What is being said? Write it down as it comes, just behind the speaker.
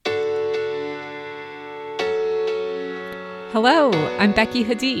Hello, I'm Becky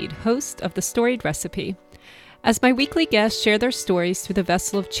Hadid, host of The Storied Recipe. As my weekly guests share their stories through the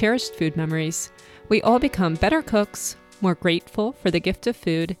vessel of cherished food memories, we all become better cooks, more grateful for the gift of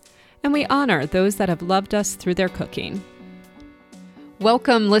food, and we honor those that have loved us through their cooking.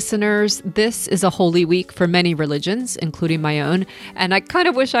 Welcome, listeners. This is a holy week for many religions, including my own, and I kind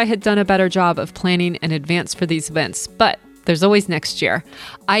of wish I had done a better job of planning in advance for these events, but there's always next year.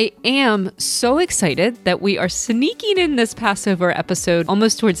 I am so excited that we are sneaking in this Passover episode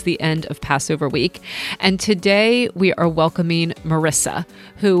almost towards the end of Passover week. And today we are welcoming Marissa,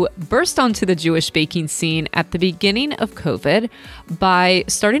 who burst onto the Jewish baking scene at the beginning of COVID by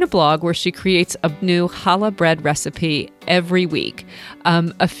starting a blog where she creates a new challah bread recipe every week.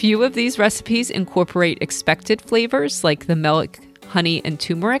 A few of these recipes incorporate expected flavors like the milk, honey, and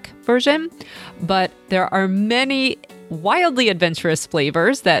turmeric version, but there are many wildly adventurous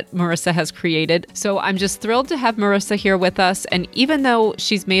flavors that Marissa has created. So I'm just thrilled to have Marissa here with us. And even though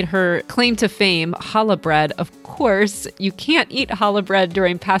she's made her claim to fame, challah bread, of course, you can't eat challah bread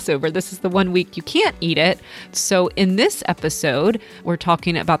during Passover. This is the one week you can't eat it. So in this episode, we're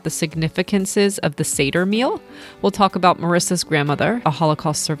talking about the significances of the Seder meal. We'll talk about Marissa's grandmother, a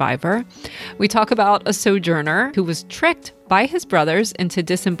Holocaust survivor. We talk about a sojourner who was tricked by his brothers into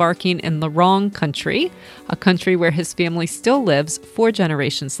disembarking in the wrong country, a country where his family still lives 4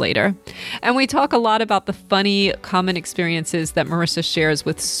 generations later. And we talk a lot about the funny, common experiences that Marissa shares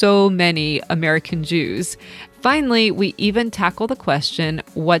with so many American Jews. Finally, we even tackle the question,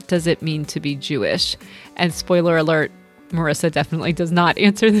 what does it mean to be Jewish? And spoiler alert, Marissa definitely does not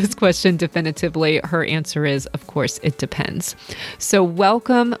answer this question definitively. Her answer is, of course, it depends. So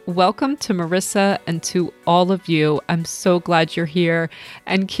welcome to Marissa and to all of you. I'm so glad you're here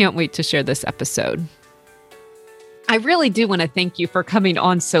and can't wait to share this episode. I really do want to thank you for coming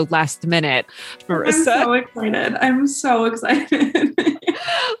on so last minute, Marissa. I'm so excited.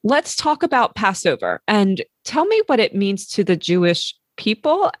 Let's talk about Passover and tell me what it means to the Jewish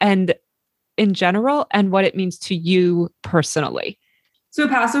people and in general, and what it means to you personally. So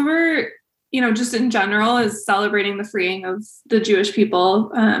Passover, just in general, is celebrating the freeing of the Jewish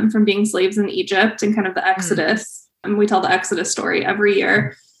people from being slaves in Egypt and kind of the Exodus. And we tell the Exodus story every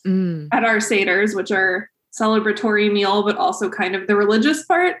year at our Seders, which are celebratory meal, but also kind of the religious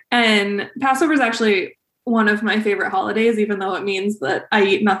part. And Passover is actually one of my favorite holidays, even though it means that I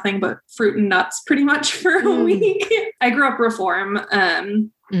eat nothing but fruit and nuts pretty much for a week. I grew up Reform.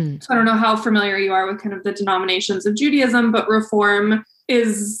 So I don't know how familiar you are with kind of the denominations of Judaism, but Reform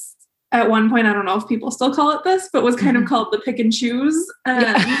is at one point, I don't know if people still call it this, but was kind of called the pick and choose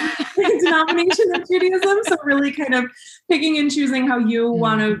denomination of Judaism. So really kind of picking and choosing how you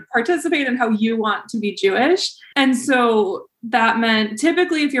want to participate and how you want to be Jewish. And so that meant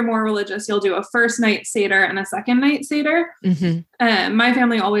typically if you're more religious, you'll do a first night Seder and a second night Seder. My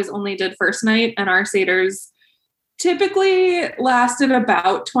family always only did first night, and our Seders typically lasted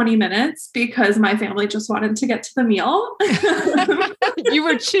about 20 minutes because my family just wanted to get to the meal. You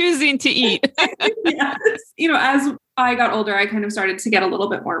were choosing to eat. Yes. As I got older, I kind of started to get a little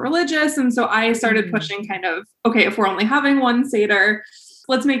bit more religious. And so I started pushing kind of, okay, if we're only having one Seder,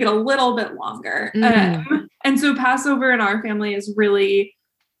 let's make it a little bit longer. And so Passover in our family is really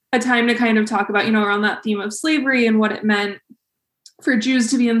a time to kind of talk about, around that theme of slavery and what it meant for Jews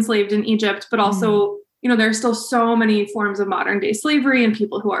to be enslaved in Egypt, but also there's still so many forms of modern day slavery and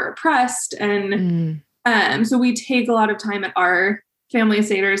people who are oppressed. And so we take a lot of time at our family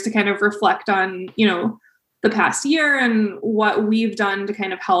Seders to kind of reflect on, the past year and what we've done to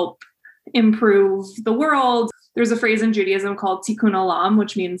kind of help improve the world. There's a phrase in Judaism called tikkun olam,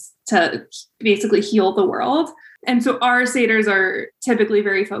 which means to basically heal the world. And so our Seders are typically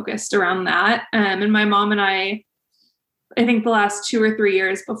very focused around that. And my mom and I think the last 2 or 3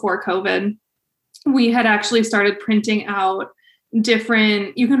 years before COVID, we had actually started printing out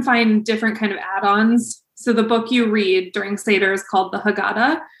you can find different kind of add-ons. So the book you read during Seder is called the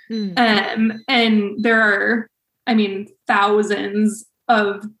Haggadah. And there are, thousands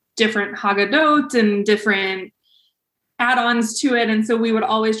of different Haggadot and different add-ons to it. And so we would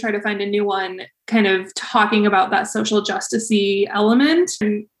always try to find a new one kind of talking about that social justice-y element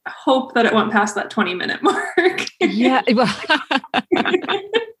and hope that it went past that 20-minute mark. Yeah.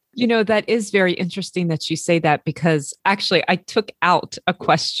 That is very interesting that you say that, because actually I took out a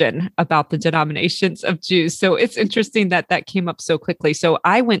question about the denominations of Jews. So it's interesting that that came up so quickly. So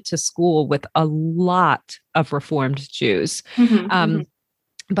I went to school with a lot of Reformed Jews.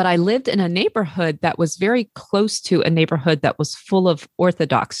 But I lived in a neighborhood that was very close to a neighborhood that was full of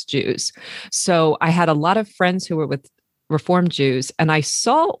Orthodox Jews. So I had a lot of friends who were with Reformed Jews, and I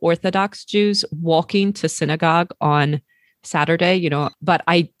saw Orthodox Jews walking to synagogue on Saturday, but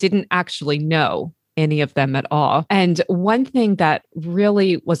I didn't actually know any of them at all. And one thing that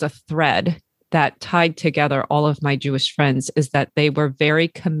really was a thread that tied together all of my Jewish friends is that they were very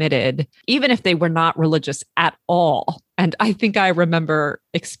committed, even if they were not religious at all. And I think I remember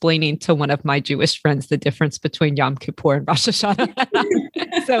explaining to one of my Jewish friends the difference between Yom Kippur and Rosh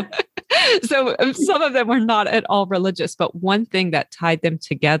Hashanah. So some of them were not at all religious, but one thing that tied them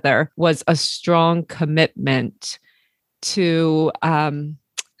together was a strong commitment to,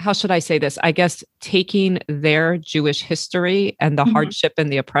 how should I say this? I guess taking their Jewish history and the hardship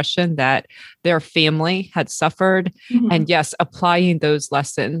and the oppression that their family had suffered. And yes, applying those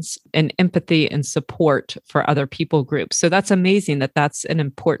lessons and empathy and support for other people groups. So that's amazing that that's an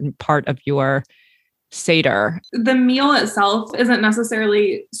important part of your Seder. The meal itself isn't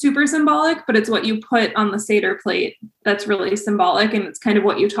necessarily super symbolic, but it's what you put on the Seder plate that's really symbolic. And it's kind of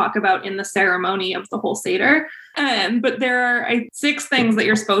what you talk about in the ceremony of the whole Seder. But there are 6 things that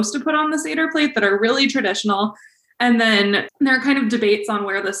you're supposed to put on the Seder plate that are really traditional. And then there are kind of debates on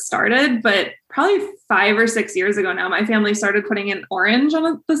where this started, but probably 5 or 6 years ago now, my family started putting an orange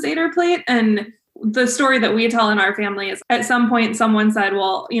on the Seder plate. And the story that we tell in our family is at some point someone said,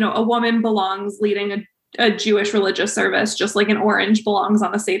 well, a woman belongs leading a Jewish religious service, just like an orange belongs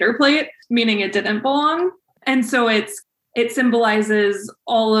on a Seder plate, meaning it didn't belong. And so it symbolizes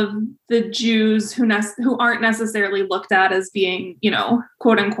all of the Jews who aren't necessarily looked at as being,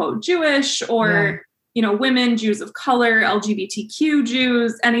 quote unquote Jewish or, women, Jews of color, LGBTQ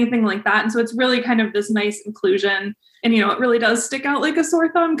Jews, anything like that. And so it's really kind of this nice inclusion. And, it really does stick out like a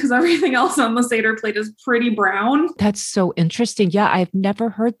sore thumb because everything else on the Seder plate is pretty brown. That's so interesting. Yeah, I've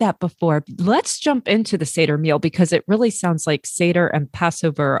never heard that before. Let's jump into the Seder meal because it really sounds like Seder and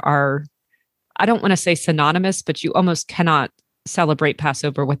Passover are, I don't want to say synonymous, but you almost cannot celebrate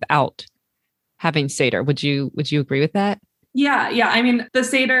Passover without having Seder. Would you agree with that? Yeah. I mean, the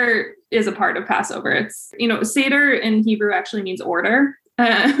Seder is a part of Passover. It's, Seder in Hebrew actually means order.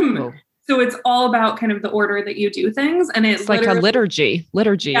 So it's all about kind of the order that you do things. And it's like a liturgy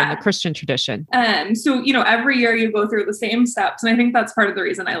in the Christian tradition. So, every year you go through the same steps. And I think that's part of the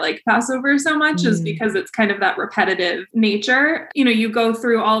reason I like Passover so much is because it's kind of that repetitive nature. You go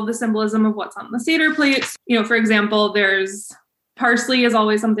through all of the symbolism of what's on the Seder plates. For example, there's parsley is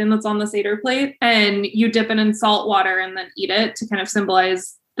always something that's on the Seder plate and you dip it in salt water and then eat it to kind of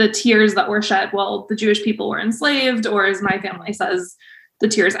symbolize the tears that were shed while the Jewish people were enslaved, or as my family says, the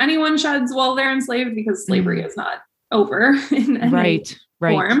tears anyone sheds while they're enslaved, because slavery is not over in any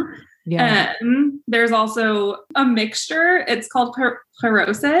form. Yeah. There's also a mixture. It's called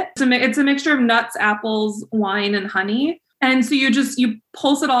haroset. It's a mixture of nuts, apples, wine, and honey. And so you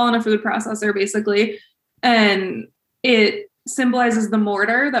pulse it all in a food processor, basically. And it symbolizes the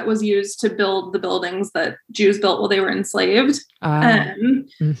mortar that was used to build the buildings that Jews built while they were enslaved. And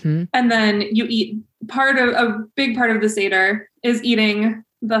then you eat a big part of the Seder is eating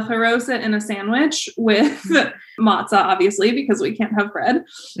the haroset in a sandwich with matzah, obviously, because we can't have bread.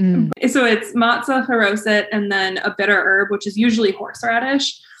 So it's matzah, haroset, and then a bitter herb, which is usually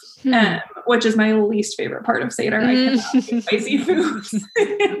horseradish, which is my least favorite part of Seder. I cannot eat spicy foods.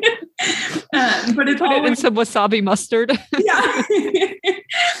 But it's put it in some wasabi mustard. Yeah.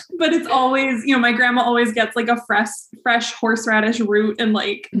 But it's always, my grandma always gets like a fresh horseradish root and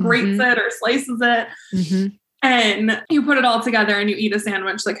like grates it or slices it. And you put it all together and you eat a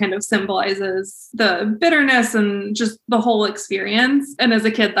sandwich that kind of symbolizes the bitterness and just the whole experience. And as a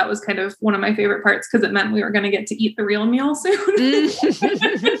kid, that was kind of one of my favorite parts because it meant we were going to get to eat the real meal soon.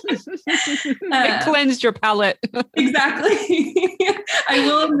 It cleansed your palate. Exactly. I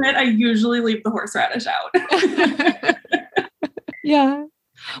will admit, I usually leave the horseradish out. Yeah.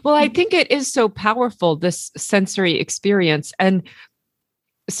 Well, I think it is so powerful, this sensory experience. And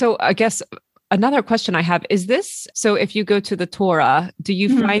so I guess another question I have is this, so if you go to the Torah, do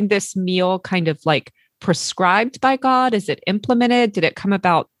you find this meal kind of like prescribed by God? Is it implemented? Did it come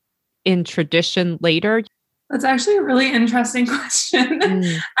about in tradition later? That's actually a really interesting question.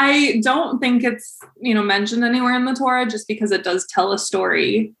 I don't think it's, mentioned anywhere in the Torah just because it does tell a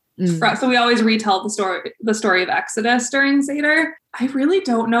story. So we always retell the story of Exodus during Seder. I really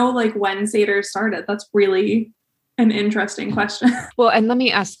don't know like when Seder started. That's really an interesting question. Well, and let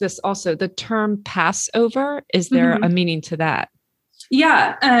me ask this also. The term Passover, is there a meaning to that?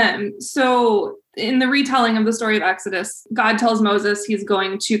 Yeah. So in the retelling of the story of Exodus, God tells Moses he's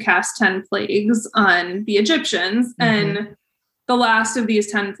going to cast 10 plagues on the Egyptians. And the last of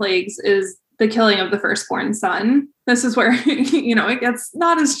these 10 plagues is the killing of the firstborn son. This is where, it gets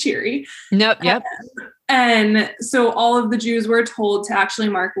not as cheery. Yep. And so all of the Jews were told to actually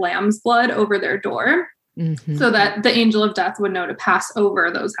mark lamb's blood over their door. so that the angel of death would know to pass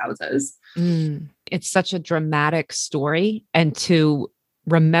over those houses. It's such a dramatic story, and to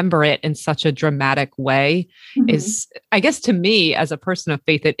remember it in such a dramatic way is, I guess, to me as a person of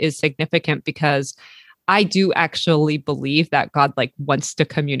faith, it is significant because I do actually believe that God wants to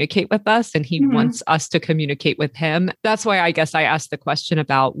communicate with us, and he wants us to communicate with him. That's why I guess I asked the question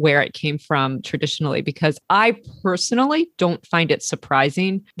about where it came from traditionally, because I personally don't find it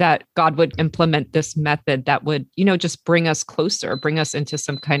surprising that God would implement this method that would, just bring us closer, bring us into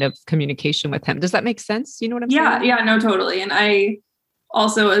some kind of communication with him. Does that make sense? You know what I'm saying? Yeah, no, totally. And I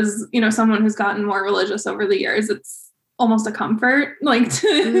also, as, someone who's gotten more religious over the years, it's almost a comfort,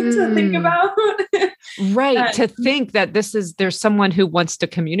 to think about. Right. To think that there's someone who wants to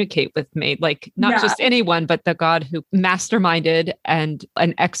communicate with me, not just anyone, but the God who masterminded and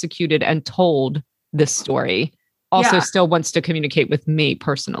executed and told this story also still wants to communicate with me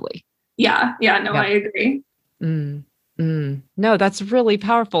personally. I agree. No, that's really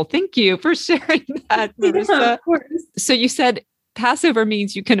powerful. Thank you for sharing that, Marissa. Of course. So you said Passover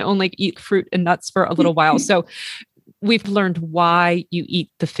means you can only eat fruit and nuts for a little while. So we've learned why you eat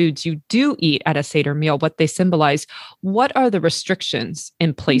the foods you do eat at a Seder meal, what they symbolize. What are the restrictions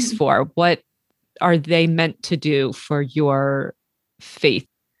in place for? What are they meant to do for your faith?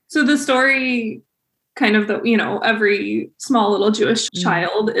 So the story, kind of every small little Jewish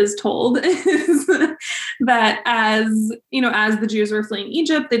child is told, is that as the Jews were fleeing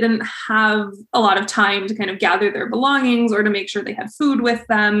Egypt, they didn't have a lot of time to kind of gather their belongings or to make sure they had food with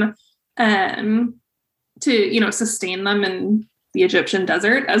them. To, sustain them in the Egyptian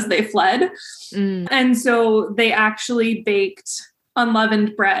desert as they fled. And so they actually baked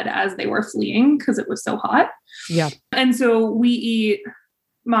unleavened bread as they were fleeing because it was so hot. Yeah. And so we eat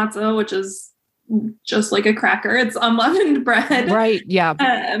matzah, which is just like a cracker. It's unleavened bread. Right. Yeah.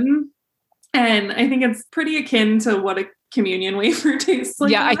 And I think it's pretty akin to what a communion wafer tastes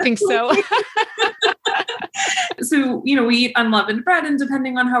like. Yeah, I think so. So, we eat unleavened bread, and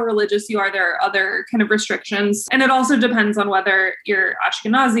depending on how religious you are, there are other kind of restrictions. And it also depends on whether you're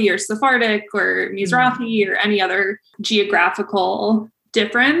Ashkenazi or Sephardic or Mizrahi or any other geographical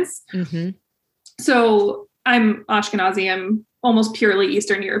difference. So I'm Ashkenazi. I'm almost purely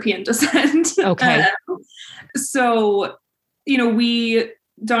Eastern European descent. Okay. So, we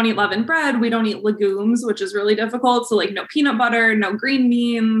don't eat leavened bread. We don't eat legumes, which is really difficult. So no peanut butter, no green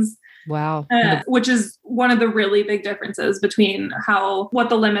beans. Wow. Which is one of the really big differences between what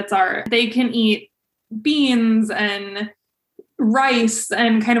the limits are. They can eat beans and rice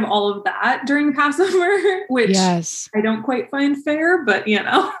and kind of all of that during Passover, which I don't quite find fair, but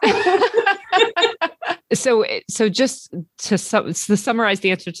So just to summarize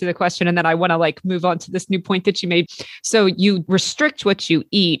the answer to the question, and then I want to move on to this new point that you made. So you restrict what you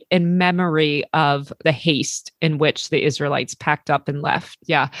eat in memory of the haste in which the Israelites packed up and left.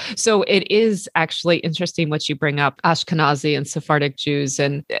 Yeah. So it is actually interesting what you bring up, Ashkenazi and Sephardic Jews.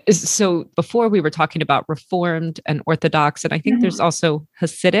 And so before we were talking about Reformed and Orthodox, and I think there's also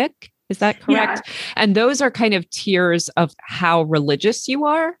Hasidic. Is that correct? Yeah. And those are kind of tiers of how religious you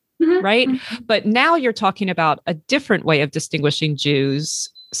are. Right. But now you're talking about a different way of distinguishing Jews.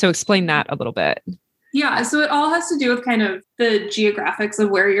 So explain that a little bit. Yeah. So it all has to do with kind of the geographics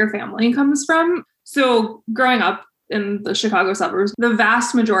of where your family comes from. So growing up in the Chicago suburbs, the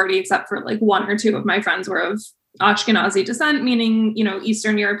vast majority, except for one or two of my friends, were of Ashkenazi descent, meaning,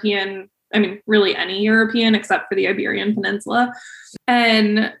 Eastern European. I mean, really any European except for the Iberian Peninsula.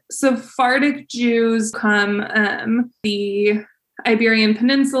 And Sephardic Jews come the Iberian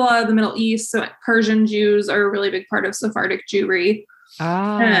Peninsula, the Middle East. So Persian Jews are a really big part of Sephardic Jewry.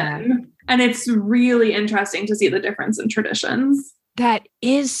 And it's really interesting to see the difference in traditions. That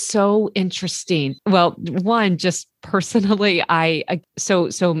is so interesting. Well, one, just personally, so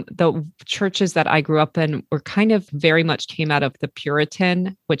the churches that I grew up in were kind of very much came out of the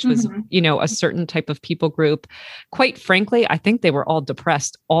Puritan, which was, a certain type of people group. Quite frankly, I think they were all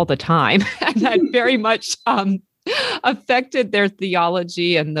depressed all the time. And that very much affected their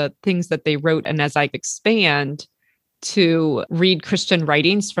theology and the things that they wrote. And as I expand to read Christian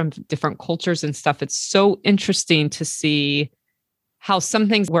writings from different cultures and stuff, it's so interesting to see how some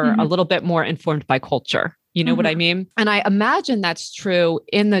things were a little bit more informed by culture. You know what I mean? And I imagine that's true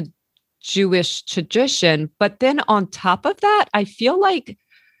in the Jewish tradition. But then on top of that, I feel like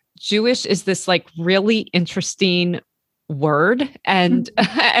Jewish is this really interesting word. And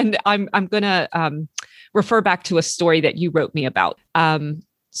and I'm going to refer back to a story that you wrote me about.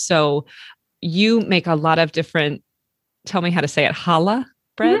 So you make a lot of different, tell me how to say it, challah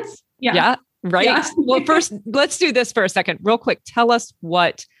breads? Yeah. Right. Yeah. Well, first, let's do this for a second. Real quick. Tell us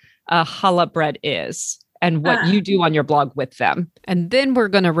what a challah bread is and what you do on your blog with them. And then we're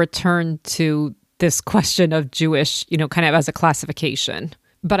going to return to this question of Jewish, kind of as a classification.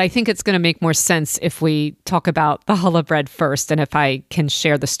 But I think it's going to make more sense if we talk about the challah bread first, and if I can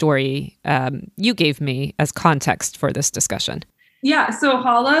share the story you gave me as context for this discussion. Yeah, so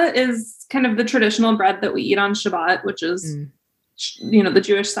challah is kind of the traditional bread that we eat on Shabbat, which is, the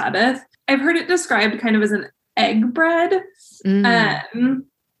Jewish Sabbath. I've heard it described kind of as an egg bread.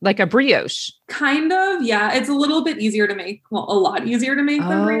 Like a brioche. Kind of, yeah. It's a little bit easier to make, a lot easier to make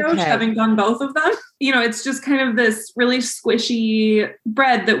than brioche, having done both of them. It's just kind of this really squishy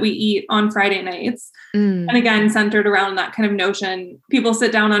bread that we eat on Friday nights. And again, centered around that kind of notion. People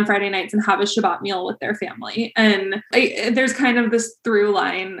sit down on Friday nights and have a Shabbat meal with their family. And there's kind of this through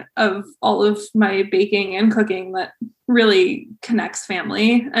line of all of my baking and cooking that really connects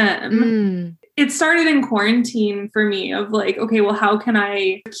family. It started in quarantine for me of like, okay, well, how can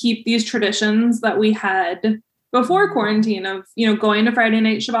I keep these traditions that we had before quarantine of, going to Friday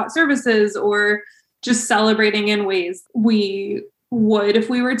night Shabbat services or just celebrating in ways we would if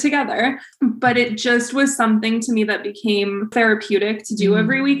we were together. But it just was something to me that became therapeutic to do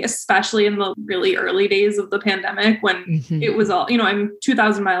every week, especially in the really early days of the pandemic when it was all, I'm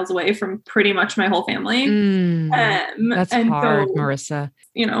 2,000 miles away from pretty much my whole family. That's hard, so, Marissa.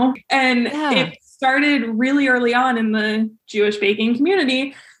 It started really early on in the Jewish baking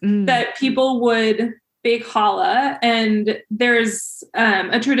community that people would bake challah. And there's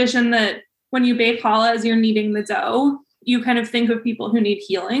a tradition that when you bake challah as you're kneading the dough, you kind of think of people who need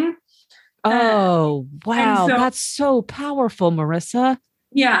healing. Oh, wow. That's so powerful, Marissa.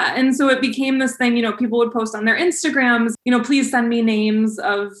 Yeah. And so it became this thing, people would post on their Instagrams, please send me names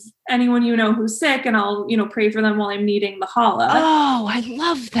of anyone who's sick, and I'll, pray for them while I'm kneading the challah. Oh, I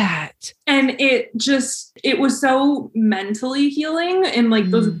love that. And it was so mentally healing in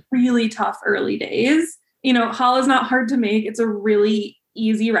like those really tough early days. Challah is not hard to make. It's a really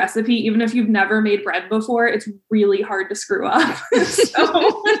easy recipe. Even if you've never made bread before, it's really hard to screw up.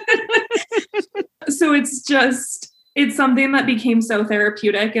 So it's something that became so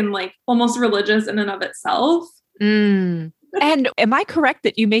therapeutic and like almost religious in and of itself. And am I correct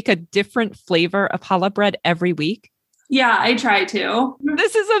that you make a different flavor of challah bread every week? Yeah, I try to.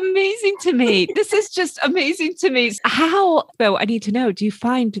 This is amazing to me. This is just amazing to me. How, though, I need to know, do you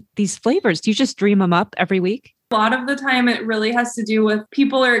find these flavors? Do you just dream them up every week? A lot of the time, it really has to do with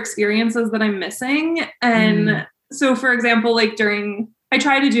people or experiences that I'm missing. And so, for example, like I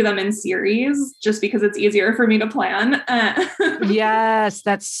try to do them in series just because it's easier for me to plan. Yes,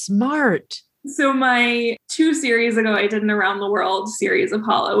 that's smart. So my 2 series ago, I did an around the world series of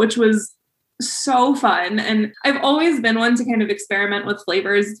challah, which was so fun. And I've always been one to kind of experiment with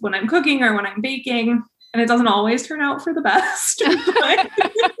flavors when I'm cooking or when I'm baking. And it doesn't always turn out for the best.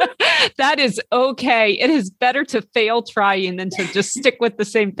 That is okay. It is better to fail trying than to just stick with the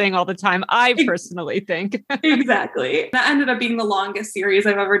same thing all the time, I personally think. Exactly. That ended up being the longest series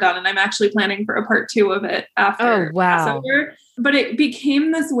I've ever done. And I'm actually planning for a part 2 of it after Passover. But it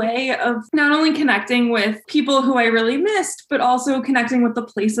became this way of not only connecting with people who I really missed, but also connecting with the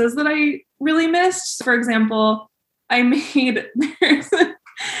places that I really missed. For example, I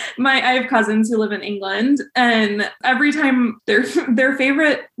have cousins who live in England, and every time their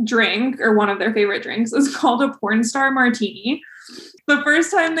favorite drink or one of their favorite drinks is called a porn star martini. The first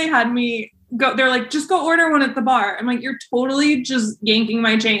time they had me go, they're like, just go order one at the bar. I'm like, you're totally just yanking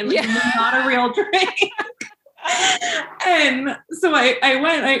my chain. Like, it's not a real drink. And so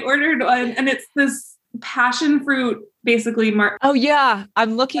I ordered one, and it's this passion fruit, basically. Oh yeah.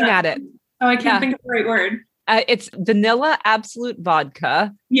 I'm looking at it. Oh, I can't think of the right word. It's vanilla absolute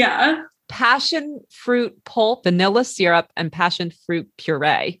vodka. Yeah. Passion fruit pulp, vanilla syrup, and passion fruit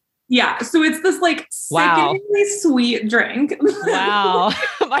puree. Yeah. So it's this like sickeningly sweet drink. Wow.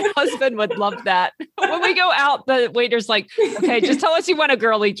 My husband would love that. When we go out, the waiter's like, okay, just tell us you want a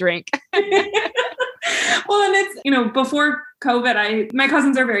girly drink. Well, and it's, before COVID, my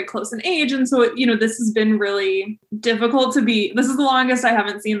cousins are very close in age. And so, this has been really difficult this is the longest I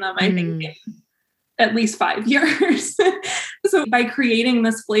haven't seen them, I think, in at least 5 years. So by creating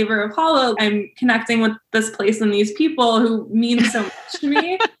this flavor of challah, I'm connecting with this place and these people who mean so much to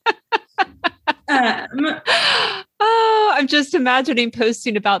me. I'm just imagining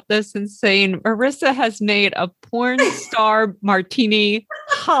posting about this and saying, Marissa has made a porn star martini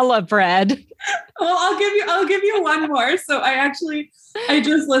challah bread. Well, I'll give you one more. So I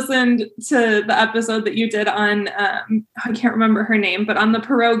just listened to the episode that you did on, I can't remember her name, but on the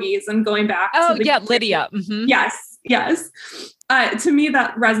pierogies and going back. Lydia. Mm-hmm. Yes. To me,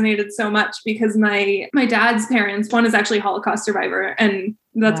 that resonated so much because my dad's parents, one is actually a Holocaust survivor, and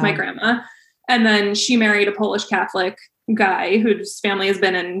that's my grandma. And then she married a Polish Catholic guy whose family has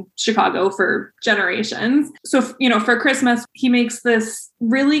been in Chicago for generations. So, for Christmas, he makes this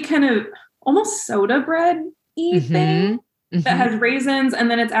really kind of almost soda bread-y thing that has raisins.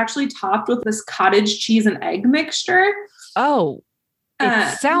 And then it's actually topped with this cottage cheese and egg mixture. Oh,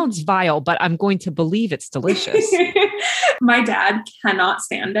 it sounds vile, but I'm going to believe it's delicious. My dad cannot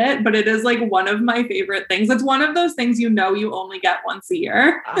stand it, but it is like one of my favorite things. It's one of those things, you only get once a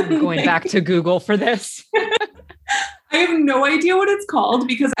year. I'm going back to Google for this. I have no idea what it's called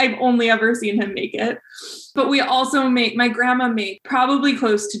because I've only ever seen him make it. But we also my grandma made probably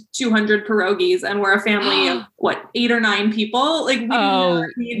close to 200 pierogies, and we're a family of 8 or 9 people. Like,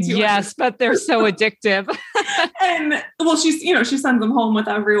 yes, but they're so addictive. And well, she sends them home with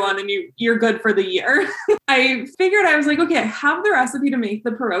everyone, and you're good for the year. I figured, I was like, okay, I have the recipe to make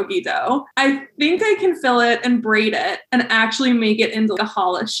the pierogi dough. I think I can fill it and braid it and actually make it into a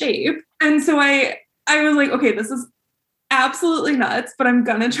challah shape. And so I was like, okay, this is absolutely nuts, but I'm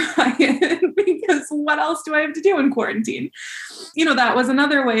gonna try it because what else do I have to do in quarantine? That was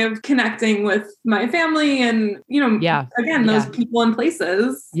another way of connecting with my family and, those people and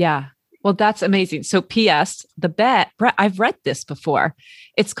places. Yeah. Well, that's amazing. So P.S. the bread, I've read this before.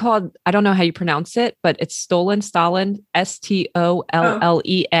 It's called, I don't know how you pronounce it, but it's Stallen, Stollen.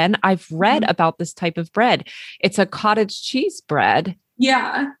 I've read about this type of bread. It's a cottage cheese bread.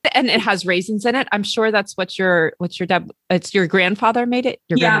 Yeah. And it has raisins in it. I'm sure that's what your dad, it's your grandfather made it?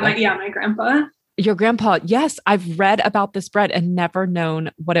 My grandpa. Your grandpa. Yes. I've read about this bread and never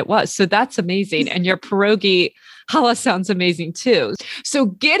known what it was. So that's amazing. And your pierogi challah sounds amazing too. So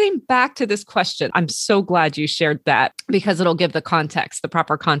getting back to this question, I'm so glad you shared that because it'll give the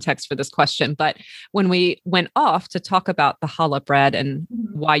proper context for this question. But when we went off to talk about the challah bread and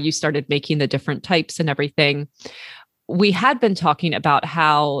why you started making the different types and everything, we had been talking about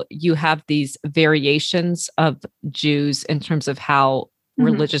how you have these variations of Jews in terms of how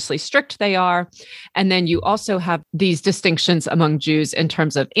religiously strict they are. And then you also have these distinctions among Jews in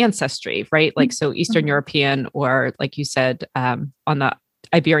terms of ancestry, right? Like, so Eastern European, or like you said, on the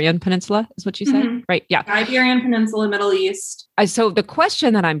Iberian Peninsula is what you said, right? Yeah. Iberian Peninsula, Middle East. So the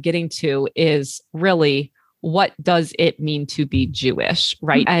question that I'm getting to is really, what does it mean to be Jewish,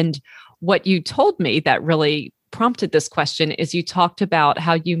 right? And what you told me that really prompted this question is you talked about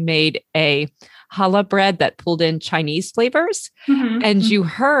how you made a challah bread that pulled in Chinese flavors, and you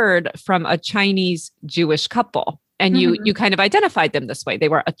heard from a Chinese Jewish couple, and you kind of identified them this way. They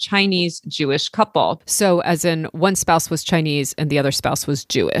were a Chinese Jewish couple. So as in one spouse was Chinese and the other spouse was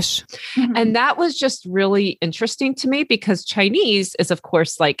Jewish. And that was just really interesting to me because Chinese is, of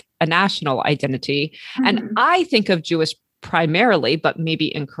course, like a national identity. And I think of Jewish primarily, but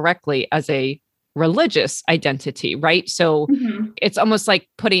maybe incorrectly, as a religious identity, right? So it's almost like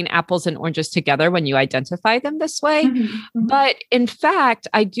putting apples and oranges together when you identify them this way. But in fact,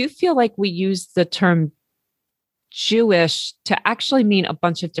 I do feel like we use the term Jewish to actually mean a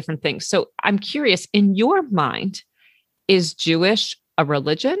bunch of different things. So I'm curious, in your mind, is Jewish a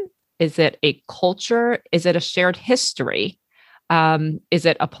religion? Is it a culture? Is it a shared history? Is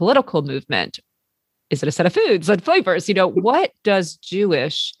it a political movement? Is it a set of foods and flavors? What does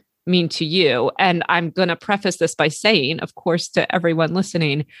Jewish mean to you? And I'm going to preface this by saying, of course, to everyone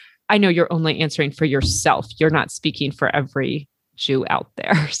listening, I know you're only answering for yourself. You're not speaking for every Jew out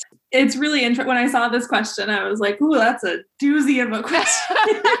there. It's really interesting. When I saw this question, I was like, ooh, that's a doozy of a question.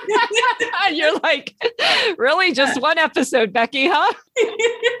 You're like, really? Just one episode, Becky, huh?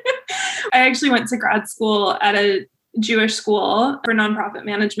 I actually went to grad school at a Jewish school for nonprofit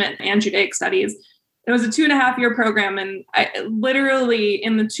management and Judaic studies. It was a 2.5-year program. And I literally,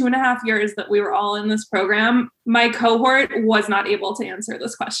 in the 2.5 years that we were all in this program, my cohort was not able to answer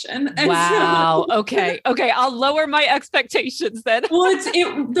this question. And wow. Okay. I'll lower my expectations then. Well,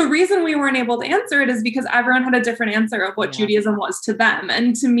 the reason we weren't able to answer it is because everyone had a different answer of what Judaism was to them.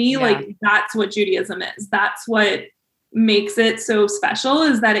 And to me, like, that's what Judaism is. That's what makes it so special,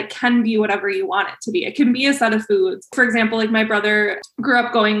 is that it can be whatever you want it to be. It can be a set of foods. For example, like my brother grew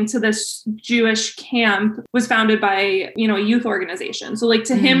up going to this Jewish camp, was founded by, a youth organization. So like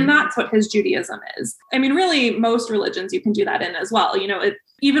to him, that's what his Judaism is. I mean, really most religions you can do that in as well.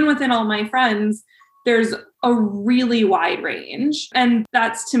 Even within all my friends, there's a really wide range. And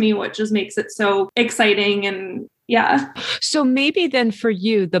that's to me what just makes it so exciting. And yeah. So maybe then for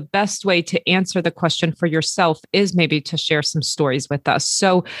you, the best way to answer the question for yourself is maybe to share some stories with us.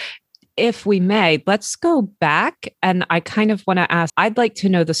 So if we may, let's go back. And I kind of want to ask, I'd like to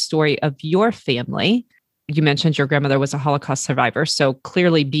know the story of your family You mentioned your grandmother was a Holocaust survivor. So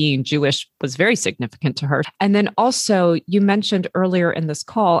clearly being Jewish was very significant to her. And then also you mentioned earlier in this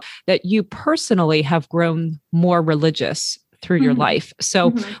call that you personally have grown more religious through your life.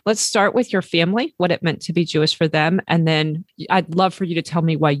 So let's start with your family, what it meant to be Jewish for them. And then I'd love for you to tell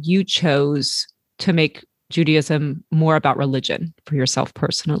me why you chose to make Judaism more about religion for yourself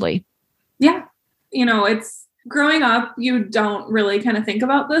personally. Yeah. It's growing up, you don't really kind of think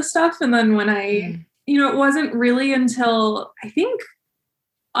about this stuff. And then when it wasn't really until I think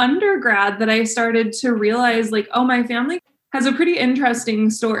undergrad that I started to realize like, oh, my family has a pretty interesting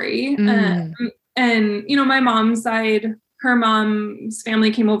story. And my mom's side, her mom's family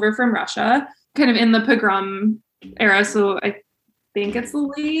came over from Russia, kind of in the pogrom era. So I think it's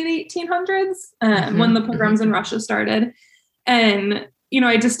the late 1800s when the pogroms in Russia started. And,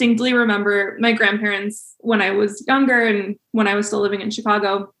 I distinctly remember my grandparents when I was younger and when I was still living in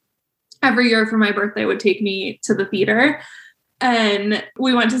Chicago, every year for my birthday would take me to the theater. And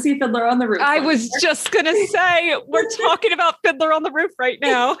we went to see Fiddler on the Roof. I was just going to say, we're talking about Fiddler on the Roof right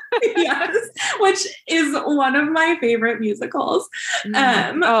now. Yes, which is one of my favorite musicals.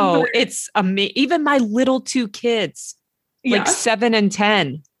 It's amazing. Even my little two kids, like 7 and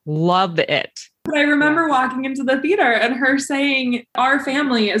 10, love it. But I remember walking into the theater and her saying, our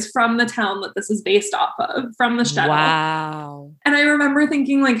family is from the town that this is based off of, from the shtetl. Wow. And I remember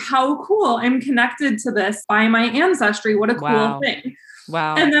thinking like, how cool. I'm connected to this by my ancestry. What a cool thing.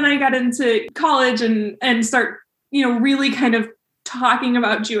 Wow. And then I got into college and start, really kind of talking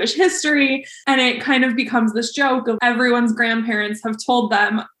about Jewish history. And it kind of becomes this joke of everyone's grandparents have told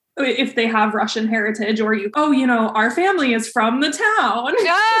them, if they have Russian heritage, or our family is from the town.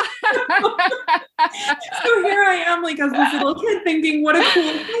 So here I am, like as this little kid thinking, what a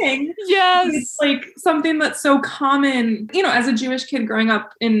cool thing. Yes. It's like something that's so common, as a Jewish kid growing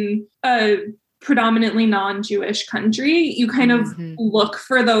up in a predominantly non-Jewish country, you kind of look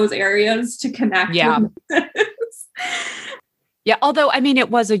for those areas to connect with. Yeah. Although, it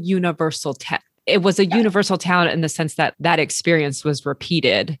was a universal it was a universal town in the sense that that experience was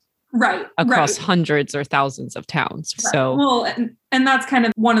repeated across hundreds or thousands of towns. Right. So, well, and that's kind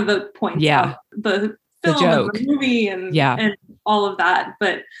of one of the points of the film, joke. And the movie and all of that.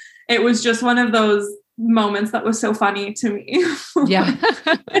 But it was just one of those moments that was so funny to me. Yeah.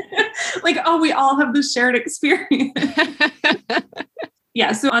 Like, oh, we all have this shared experience.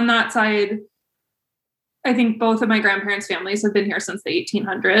 Yeah. So on that side, I think both of my grandparents' families have been here since the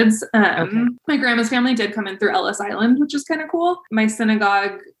 1800s. My grandma's family did come in through Ellis Island, which is kind of cool. My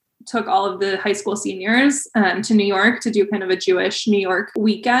synagogue took all of the high school seniors to New York to do kind of a Jewish New York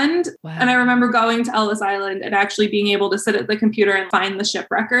weekend. Wow. And I remember going to Ellis Island and actually being able to sit at the computer and find the ship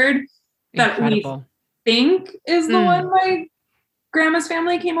record that we think is the one my grandma's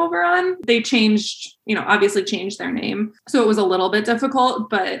family came over on. They changed, obviously changed their name. So it was a little bit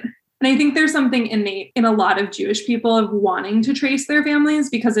difficult, and I think there's something innate in a lot of Jewish people of wanting to trace their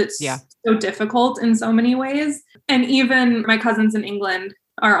families because it's so difficult in so many ways. And even my cousins in England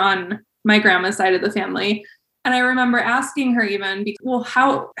are on my grandma's side of the family. And I remember asking her well,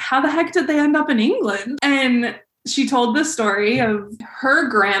 how the heck did they end up in England? And she told the story of her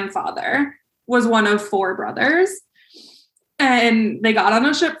grandfather was one of 4 brothers. And they got on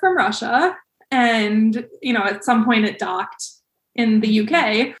a ship from Russia. And, at some point it docked in the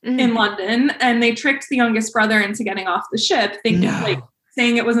UK, in London, and they tricked the youngest brother into getting off the ship,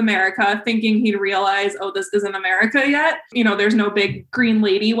 saying it was America, thinking he'd realize, oh, this isn't America yet. There's no big green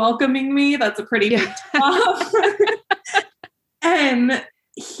lady welcoming me. That's a pretty big top. And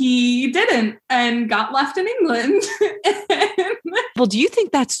he didn't and got left in England. Well, do you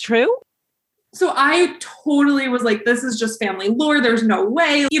think that's true? So I totally was like, this is just family lore. There's no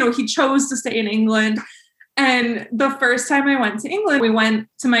way. He chose to stay in England. And the first time I went to England, we went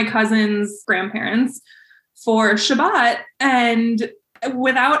to my cousin's grandparents for Shabbat. And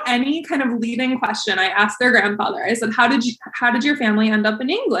without any kind of leading question, I asked their grandfather, I said, how did your family end up in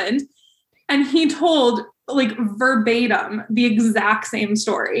England? And he told like verbatim the exact same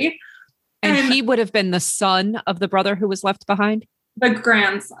story. And he would have been the son of the brother who was left behind? The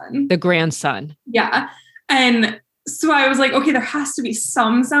grandson. The grandson. Yeah. And so I was like, okay, there has to be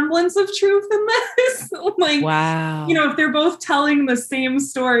some semblance of truth in this. Like, wow. If they're both telling the same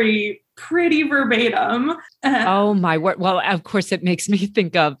story pretty verbatim. Oh my word. Well, of course it makes me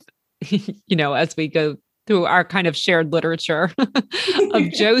think of, as we go through our kind of shared literature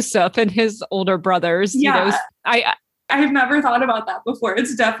of Joseph and his older brothers, I have never thought about that before.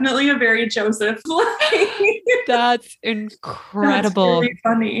 It's definitely a very Joseph. That's incredible. That's really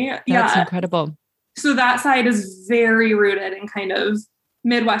funny. That's incredible. So that side is very rooted in kind of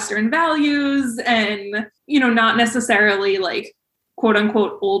Midwestern values and, not necessarily like quote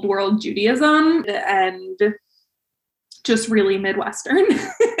unquote old world Judaism, and just really Midwestern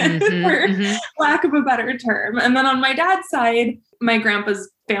for lack of a better term. And then on my dad's side, my grandpa's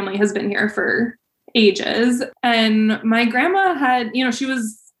family has been here for ages. And my grandma had, she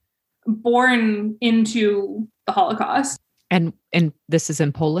was born into the Holocaust. And this is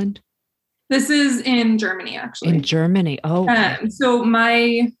in Poland? This is in Germany, actually. In Germany. Oh, okay. So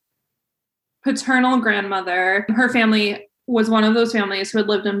my paternal grandmother, her family was one of those families who had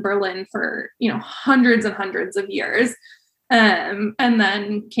lived in Berlin for, hundreds and hundreds of years. And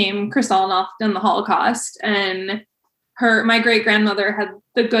then came Kristallnacht and the Holocaust. And my great grandmother had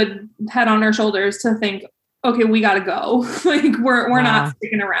the good head on her shoulders to think, okay, we got to go. Like we're not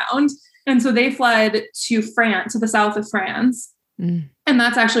sticking around. And so they fled to France, to the south of France. And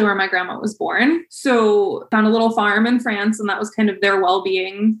that's actually where my grandma was born. So found a little farm in France, and that was kind of their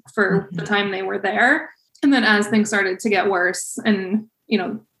well-being for the time they were there. And then as things started to get worse and,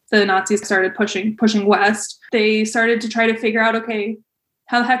 the Nazis started pushing west, they started to try to figure out, okay,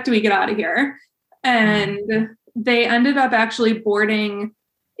 how the heck do we get out of here? And they ended up actually boarding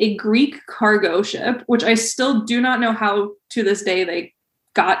a Greek cargo ship, which I still do not know how to this day they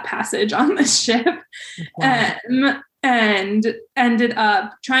got passage on this ship. And ended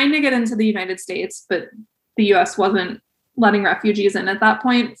up trying to get into the United States, but the US wasn't letting refugees in at that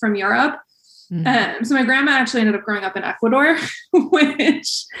point from Europe. So my grandma actually ended up growing up in Ecuador,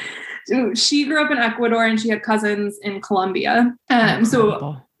 which she grew up in Ecuador and she had cousins in Colombia.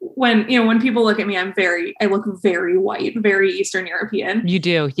 So when people look at me, I look very white, very Eastern European. You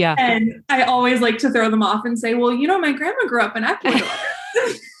do. Yeah. And I always like to throw them off and say, well, my grandma grew up in Ecuador.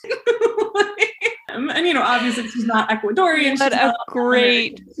 And, obviously she's not Ecuadorian. What a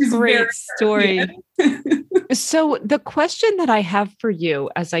great story. So the question that I have for you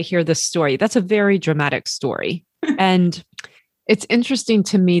as I hear this story, that's a very dramatic story. And it's interesting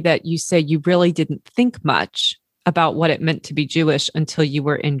to me that you say you really didn't think much about what it meant to be Jewish until you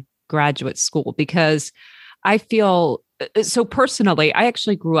were in graduate school, because I feel so personally, I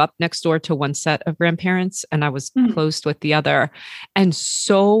actually grew up next door to one set of grandparents and I was close with the other. And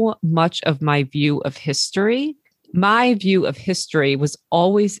so much of my view of history was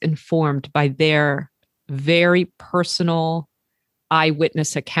always informed by their very personal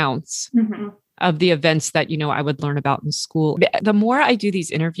eyewitness accounts of the events that, I would learn about in school. The more I do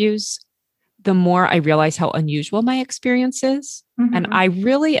these interviews, the more I realize how unusual my experience is. And I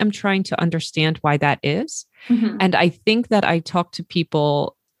really am trying to understand why that is. And I think that I talk to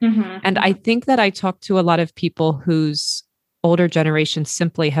people, and I think that I talk to a lot of people whose older generations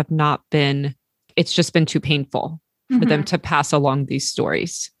simply have not been, it's just been too painful for them to pass along these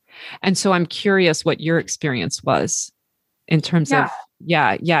stories. And so I'm curious what your experience was in terms of,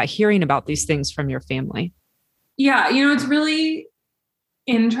 hearing about these things from your family. Yeah. It's really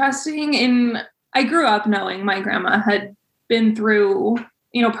interesting. I grew up knowing my grandma had been through,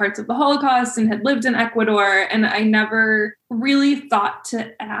 parts of the Holocaust and had lived in Ecuador, and I never really thought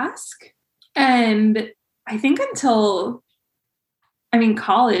to ask. And I think until,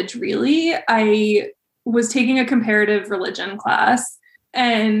 college, really, I was taking a comparative religion class,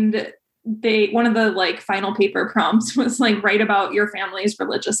 and one of the final paper prompts was write about your family's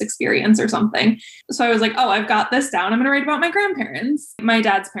religious experience or something. So I was like, oh, I've got this down. I'm going to write about my grandparents, my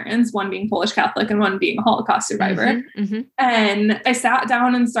dad's parents, one being Polish Catholic and one being a Holocaust survivor. And I sat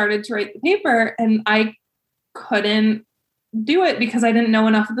down and started to write the paper, and I couldn't do it because I didn't know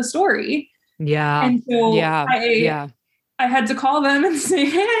enough of the story. Yeah. And so I had to call them and say,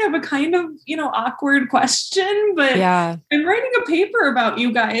 hey, I have a kind of, awkward question, but I'm writing a paper about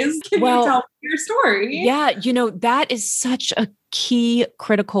you guys. Can you tell me your story? Yeah. That is such a key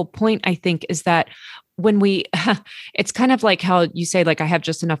critical point, I think, is that when it's kind of like how you say, I have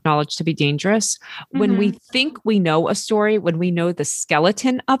just enough knowledge to be dangerous. When we think we know a story, when we know the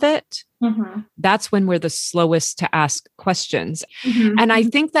skeleton of it, that's when we're the slowest to ask questions. And I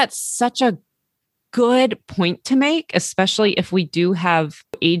think that's such a good point to make, especially if we do have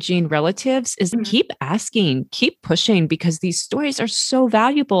aging relatives, is keep asking, keep pushing, because these stories are so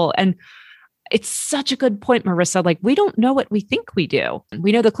valuable. And it's such a good point, Marissa. We don't know what we think we do.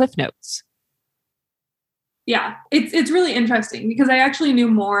 We know the Cliff Notes. Yeah, it's really interesting because I actually knew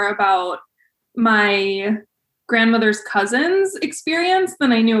more about my grandmother's cousin's experience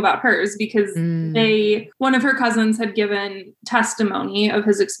than I knew about hers, because one of her cousins had given testimony of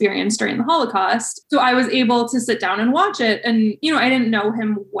his experience during the Holocaust. So I was able to sit down and watch it. And, I didn't know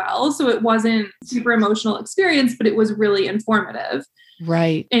him well, so it wasn't super emotional experience, but it was really informative.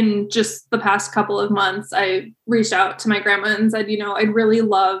 Right. In just the past couple of months, I reached out to my grandma and said, I'd really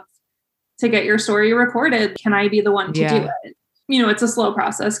love to get your story recorded. Can I be the one to do it? It's a slow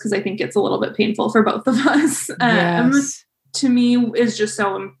process because I think it's a little bit painful for both of us. Yes. To me, is just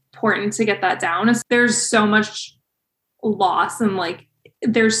so important to get that down. There's so much loss and like,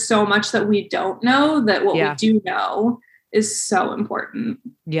 there's so much that we don't know that what we do know is so important.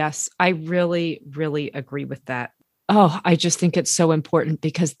 Yes, I really, really agree with that. Oh, I just think it's so important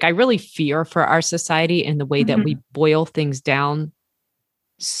because I really fear for our society in the way that we boil things down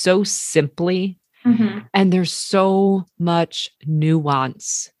so simply. And there's so much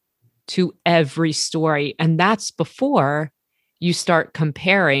nuance to every story. And that's before you start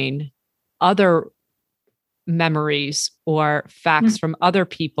comparing other memories or facts from other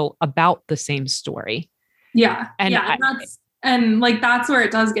people about the same story. Yeah. And that's where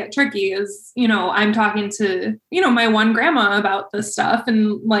it does get tricky is, I'm talking to, my one grandma about this stuff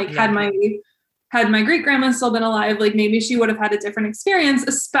and like had my great grandma still been alive, like maybe she would have had a different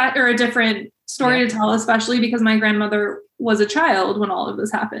experience, or a different story to tell, especially because my grandmother was a child when all of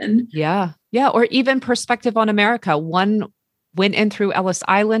this happened. Yeah. Yeah. Or even perspective on America. One went in through Ellis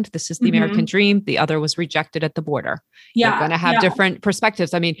Island. This is the American dream. The other was rejected at the border. You're going to have different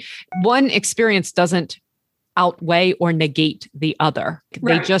perspectives. I mean, one experience doesn't outweigh or negate the other.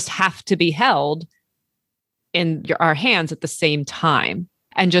 They just have to be held in our hands at the same time.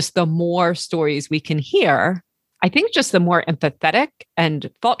 And just the more stories we can hear, I think just the more empathetic and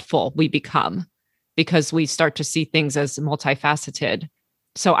thoughtful we become because we start to see things as multifaceted.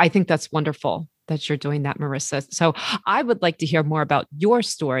 So I think that's wonderful that you're doing that, Marissa. So I would like to hear more about your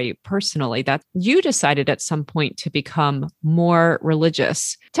story personally, that you decided at some point to become more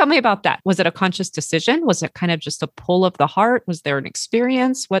religious. Tell me about that. Was it a conscious decision? Was it kind of just a pull of the heart? Was there an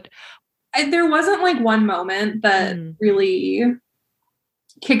experience? There wasn't like one moment that really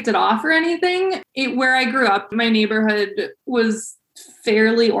kicked it off or anything. Where I grew up, my neighborhood was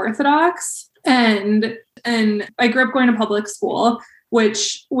fairly Orthodox, and I grew up going to public school,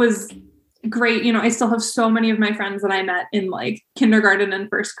 which was great. I still have so many of my friends that I met in like kindergarten and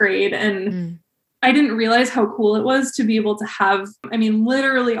first grade. And I didn't realize how cool it was to be able to have,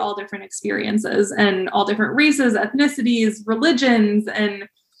 literally all different experiences and all different races, ethnicities, religions. And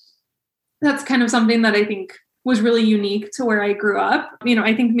that's kind of something that I think was really unique to where I grew up.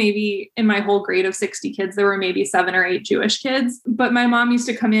 I think maybe in my whole grade of 60 kids, there were maybe 7 or 8 Jewish kids, but my mom used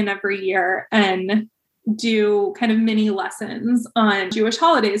to come in every year and do kind of mini lessons on Jewish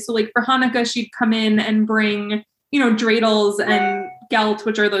holidays. So like for Hanukkah, she'd come in and bring, dreidels and gelt,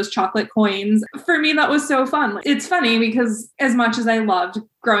 which are those chocolate coins. For me, that was so fun. It's funny because as much as I loved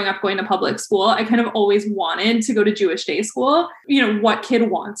growing up going to public school, I kind of always wanted to go to Jewish day school. What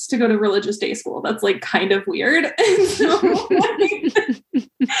kid wants to go to religious day school? That's like kind of weird. And so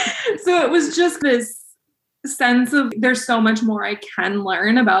it was just this sense of there's so much more I can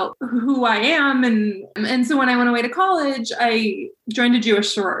learn about who I am. And so when I went away to college, I joined a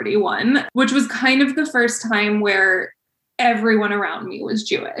Jewish sorority one, which was kind of the first time where everyone around me was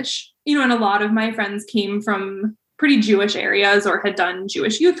Jewish. And a lot of my friends came from pretty Jewish areas or had done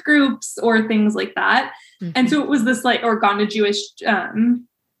Jewish youth groups or things like that. And so it was this or gone to Jewish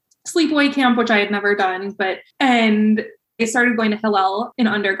sleepaway camp, which I had never done. And I started going to Hillel in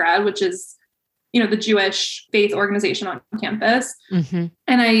undergrad, which is the Jewish faith organization on campus. And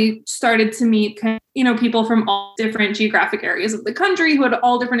I started to meet people from all different geographic areas of the country who had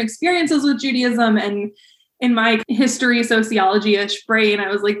all different experiences with Judaism. And in my history, sociology-ish brain, I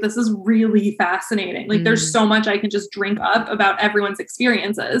was like, this is really fascinating. Like there's so much I can just drink up about everyone's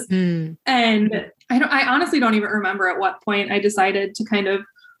experiences. And I honestly don't even remember at what point I decided to kind of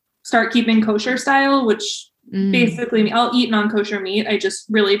start keeping kosher style, which basically I'll eat non-kosher meat. I just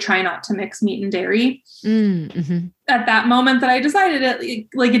really try not to mix meat and dairy. At that moment that I decided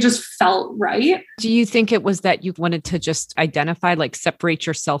it just felt right. Do you think it was that you wanted to just identify, like separate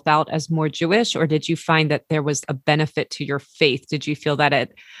yourself out as more Jewish, or did you find that there was a benefit to your faith? Did you feel that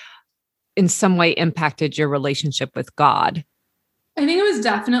it in some way impacted your relationship with God? I think it was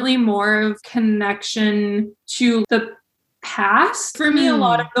definitely more of connection to the past. For me, a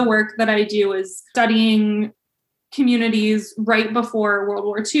lot of the work that I do is studying communities right before World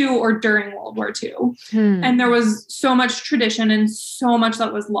War II or during World War II. And there was so much tradition and so much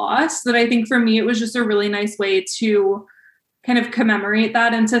that was lost that I think for me, it was just a really nice way to kind of commemorate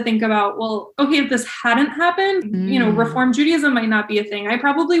that and to think about, well, okay, if this hadn't happened, Reform Judaism might not be a thing. I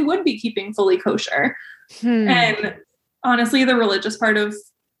probably would be keeping fully kosher. And honestly, the religious part of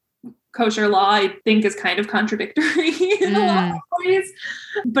kosher law, I think, is kind of contradictory in a lot of ways,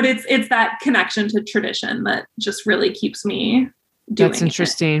 but it's that connection to tradition that just really keeps me doing That's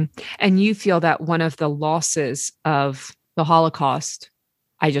interesting. And you feel that one of the losses of the Holocaust,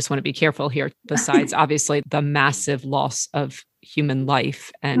 I just want to be careful here, besides obviously the massive loss of human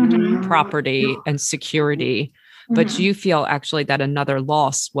life and property and security, but you feel actually that another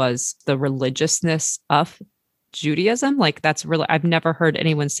loss was the religiousness of Judaism. Like that's really, I've never heard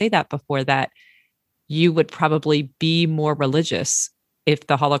anyone say that before, that you would probably be more religious if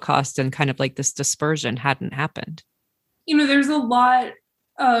the Holocaust and kind of like this dispersion hadn't happened. There's a lot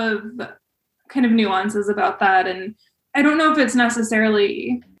of kind of nuances about that. And I don't know if it's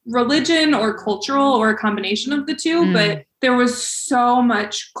necessarily religion or cultural or a combination of the two, but there was so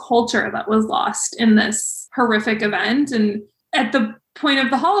much culture that was lost in this horrific event. And at the point of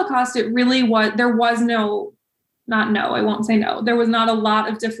the Holocaust, it really was, there was I won't say no. There was not a lot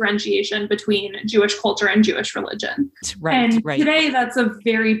of differentiation between Jewish culture and Jewish religion. Right. Today, that's a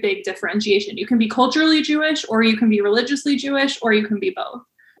very big differentiation. You can be culturally Jewish, or you can be religiously Jewish, or you can be both.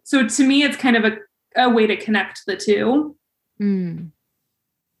 So to me, it's kind of a way to connect the two.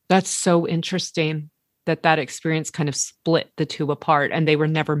 That's so interesting that experience kind of split the two apart, and they were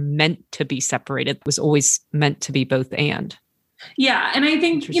never meant to be separated. It was always meant to be both and. Yeah. And I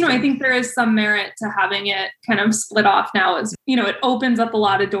think, I think there is some merit to having it kind of split off now, as, it opens up a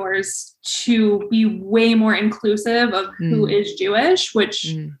lot of doors to be way more inclusive of who is Jewish,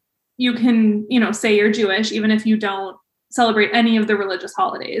 which you can, say you're Jewish, even if you don't celebrate any of the religious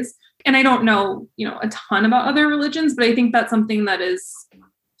holidays. And I don't know, a ton about other religions, but I think that's something that is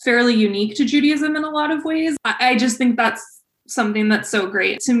fairly unique to Judaism in a lot of ways. I just think that's something that's so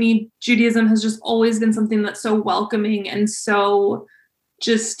great. To me, Judaism has just always been something that's so welcoming and so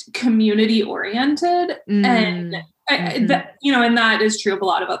just community oriented. And and that is true of a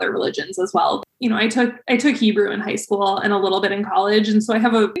lot of other religions as well. I took Hebrew in high school and a little bit in college. And so I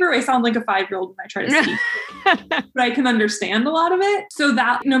sound like a 5-year-old when I try to speak, but I can understand a lot of it. So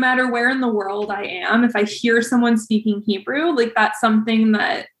that no matter where in the world I am, if I hear someone speaking Hebrew, like that's something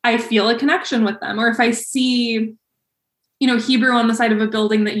that I feel a connection with them. Or if I see Hebrew on the side of a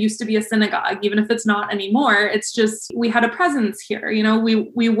building that used to be a synagogue, even if it's not anymore, it's just, we had a presence here,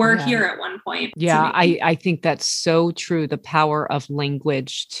 we were here at one point. Yeah. I think that's so true. The power of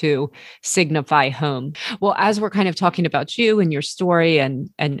language to signify home. Well, as we're kind of talking about you and your story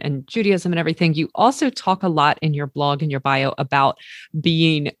and Judaism and everything, you also talk a lot in your blog and your bio about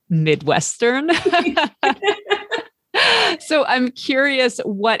being Midwestern. So I'm curious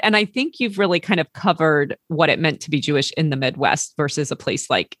and I think you've really kind of covered what it meant to be Jewish in the Midwest versus a place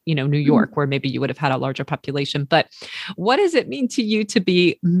like, New York, where maybe you would have had a larger population. But what does it mean to you to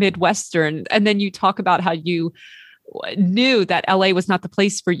be Midwestern? And then you talk about how you knew that LA was not the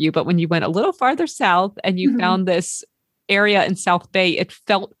place for you, but when you went a little farther south and you found this area in South Bay, it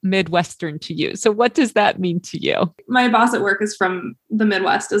felt Midwestern to you. So what does that mean to you? My boss at work is from the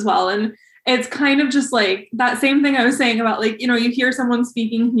Midwest as well. And it's kind of just like that same thing I was saying about like, you hear someone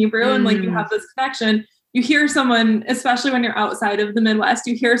speaking Hebrew and like you have this connection. You hear someone, especially when you're outside of the Midwest,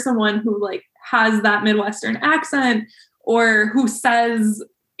 you hear someone who like has that Midwestern accent or who says,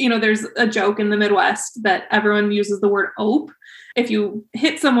 there's a joke in the Midwest that everyone uses the word ope. If you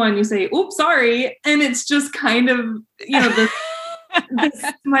hit someone, you say, oops, sorry. And it's just kind of,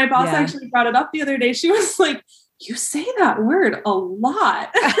 my boss actually brought it up the other day. She was like, you say that word a lot.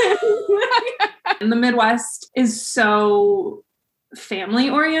 And the Midwest is so family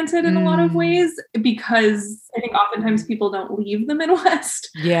oriented in a lot of ways, because I think oftentimes people don't leave the Midwest.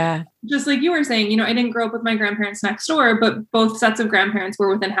 Yeah. Just like you were saying, I didn't grow up with my grandparents next door, but both sets of grandparents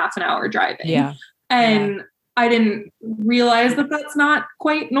were within half an hour driving. Yeah. And I didn't realize that that's not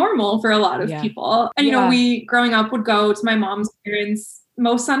quite normal for a lot of people. And, we growing up would go to my mom's parents'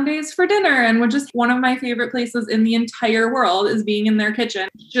 most Sundays for dinner, and would just, one of my favorite places in the entire world is being in their kitchen.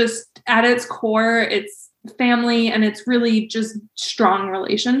 Just at its core, it's family, and it's really just strong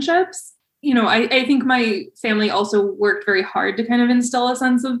relationships. I think my family also worked very hard to kind of instill a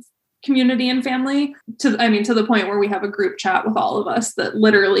sense of community and family to the point where we have a group chat with all of us that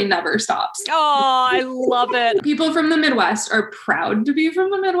literally never stops. Oh, I love it. People from the Midwest are proud to be from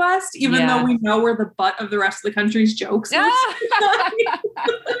the Midwest, even though we know we're the butt of the rest of the country's jokes.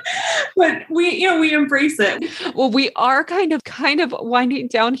 But we embrace it. Well, we are kind of winding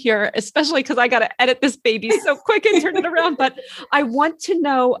down here, especially because I got to edit this baby so quick and turn it around. But I want to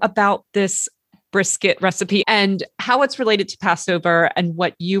know about this brisket recipe and how it's related to Passover and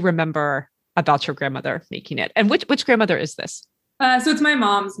what you remember about your grandmother making it. And which grandmother is this? So it's my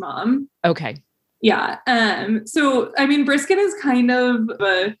mom's mom. Okay. Yeah. So, brisket is kind of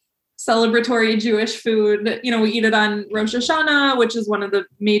a celebratory Jewish food. We eat it on Rosh Hashanah, which is one of the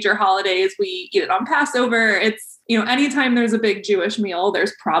major holidays. We eat it on Passover. It's, anytime there's a big Jewish meal,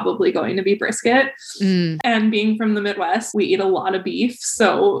 there's probably going to be brisket. And being from the Midwest, we eat a lot of beef.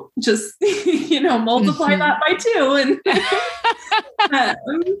 So just, multiply that by 2.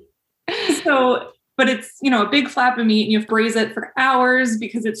 But it's, a big flap of meat and you have to braise it for hours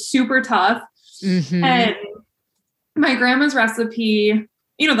because it's super tough. And my grandma's recipe,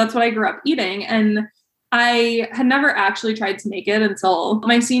 that's what I grew up eating. And I had never actually tried to make it until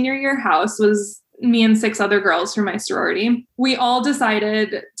my senior year house was me and 6 other girls from my sorority. We all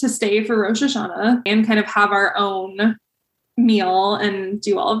decided to stay for Rosh Hashanah and kind of have our own meal and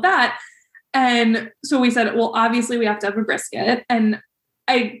do all of that. And so we said, well, obviously we have to have a brisket. And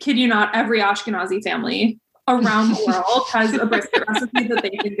I kid you not, every Ashkenazi family around the world has a brisket recipe that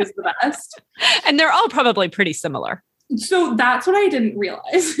they think is the best. And they're all probably pretty similar. So that's what I didn't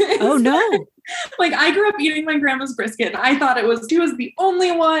realize. Oh, no. Like I grew up eating my grandma's brisket and I thought she was the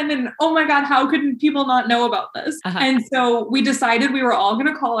only one. And oh my God, how could people not know about this? And so we decided we were all going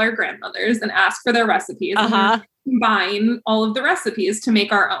to call our grandmothers and ask for their recipes. And combine all of the recipes to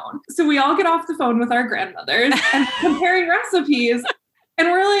make our own. So we all get off the phone with our grandmothers and comparing recipes.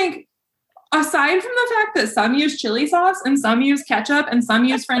 And we're like, aside from the fact that some use chili sauce and some use ketchup and some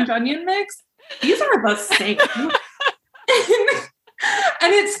use French onion mix, these are the same.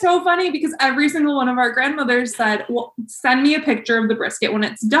 And it's so funny because every single one of our grandmothers said, well, send me a picture of the brisket when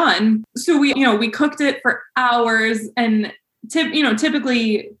it's done. So we cooked it for hours and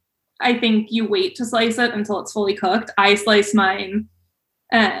typically I think you wait to slice it until it's fully cooked. I slice mine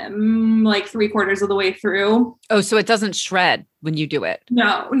like 3/4 of the way through. Oh, so it doesn't shred when you do it?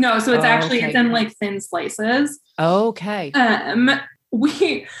 No. So it's it's in like thin slices. Okay.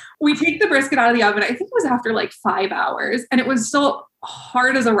 We take the brisket out of the oven. I think it was after like 5 hours and it was still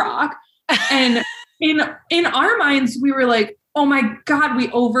hard as a rock. And in our minds, we were like, oh my God, we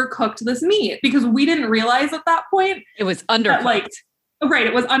overcooked this meat because we didn't realize at that point. It was undercooked. Right.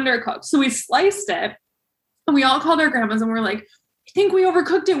 It was undercooked. So we sliced it and we all called our grandmas and we're like, I think we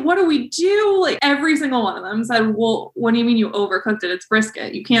overcooked it. What do we do? Like every single one of them said, well, what do you mean you overcooked it? It's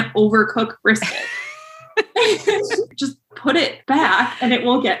brisket. You can't overcook brisket. Just put it back and it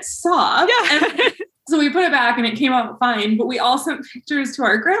will get soft. Yeah. So we put it back and it came out fine, but we all sent pictures to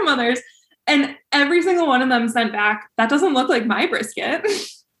our grandmothers and every single one of them sent back, that doesn't look like my brisket.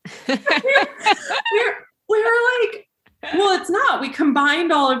 we were like, well, it's not. We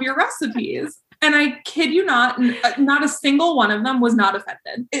combined all of your recipes. And I kid you not a single one of them was not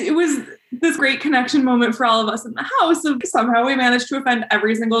offended. It was this great connection moment for all of us in the house of somehow we managed to offend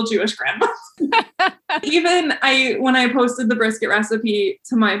every single Jewish grandma. Even when I posted the brisket recipe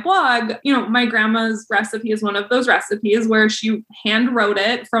to my blog, my grandma's recipe is one of those recipes where she hand wrote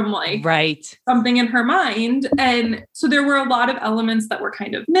it from something in her mind. And so there were a lot of elements that were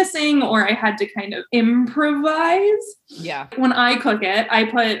kind of missing or I had to kind of improvise. Yeah. When I cook it, I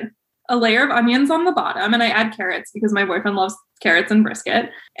put a layer of onions on the bottom and I add carrots because my boyfriend loves carrots and brisket.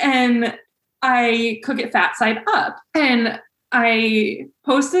 And I cook it fat side up. And I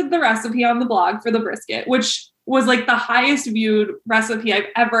posted the recipe on the blog for the brisket, which was like the highest viewed recipe I've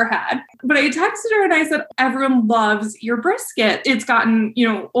ever had. But I texted her and I said, everyone loves your brisket. It's gotten,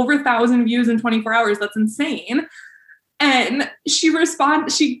 over 1,000 views in 24 hours. That's insane. And she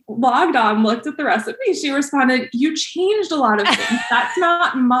logged on, looked at the recipe. She responded, you changed a lot of things. That's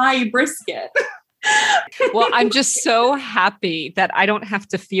not my brisket. Well, I'm just so happy that I don't have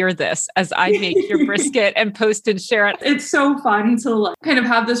to fear this as I make your brisket and post and share it. It's so fun to kind of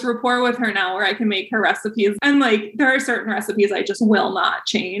have this rapport with her now where I can make her recipes. And there are certain recipes I just will not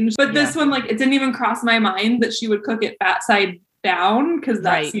change. But this one, it didn't even cross my mind that she would cook it fat side down because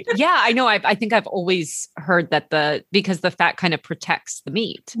that's right. Yeah, I know. I think I've always heard that because the fat kind of protects the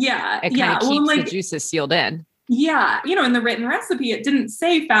meat. Yeah. It kind of keeps the juices sealed in. Yeah. In the written recipe, it didn't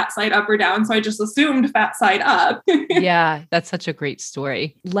say fat side up or down. So I just assumed fat side up. Yeah. That's such a great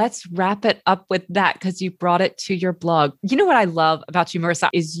story. Let's wrap it up with that because you brought it to your blog. You know what I love about you, Marissa,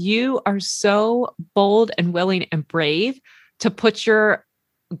 is you are so bold and willing and brave to put your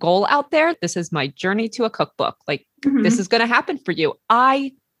goal out there. This is my journey to a cookbook. This is going to happen for you.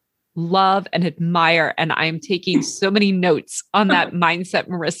 I love and admire, and I'm taking so many notes on that mindset,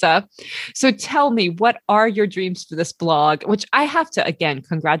 Marissa. So tell me, what are your dreams for this blog? Which I have to, again,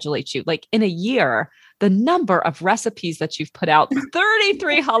 congratulate you. In a year, the number of recipes that you've put out,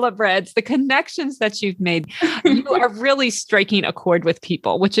 33 challah breads, the connections that you've made, you are really striking a chord with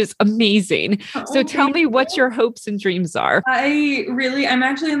people, which is amazing. So tell me what your hopes and dreams are. I'm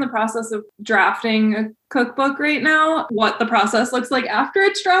actually in the process of drafting a cookbook right now. What the process looks like after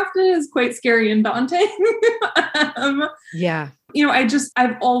it's drafted is quite scary and daunting. Yeah.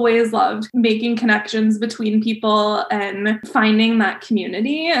 I've always loved making connections between people and finding that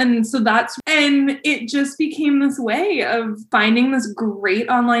community. And it just became this way of finding this great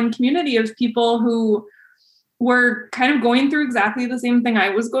online community of people who were kind of going through exactly the same thing I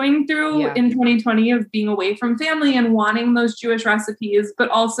was going through in 2020 of being away from family and wanting those Jewish recipes. But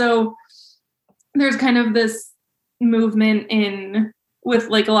also there's kind of this movement with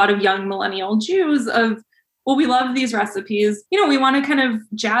like a lot of young millennial Jews of, well, we love these recipes, we want to kind of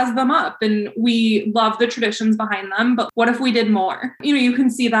jazz them up and we love the traditions behind them. But what if we did more? You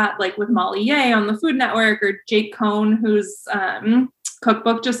can see that like with Molly Yeh on the Food Network or Jake Cohn, whose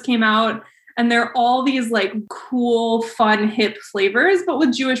cookbook just came out. And they're all these like cool, fun, hip flavors, but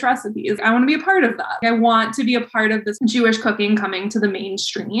with Jewish recipes. I want to be a part of that. I want to be a part of this Jewish cooking coming to the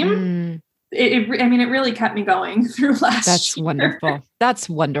mainstream. It really kept me going through last year. That's wonderful. That's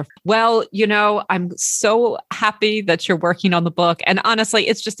wonderful. Well, I'm so happy that you're working on the book. And honestly,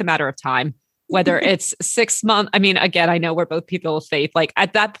 it's just a matter of time. Whether it's 6 months. I mean, again, I know we're both people of faith. Like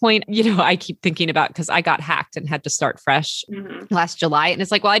at that point, I keep thinking about, because I got hacked and had to start fresh last July. And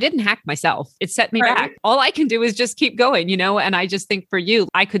it's like, well, I didn't hack myself. It set me back. All I can do is just keep going, and I just think for you,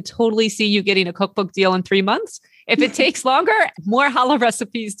 I could totally see you getting a cookbook deal in 3 months. If it takes longer, more challah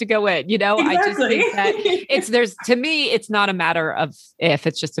recipes to go in, Exactly. I just think that to me, it's not a matter of if,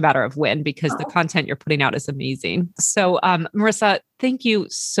 it's just a matter of when, because the content you're putting out is amazing. So, Marissa, thank you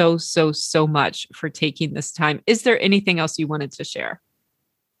so, so, so much for taking this time. Is there anything else you wanted to share?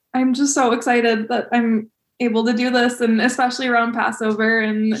 I'm just so excited that I'm able to do this, and especially around Passover.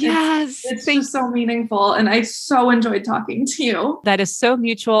 And it's just so meaningful. And I so enjoyed talking to you. That is so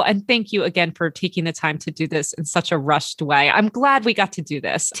mutual. And thank you again for taking the time to do this in such a rushed way. I'm glad we got to do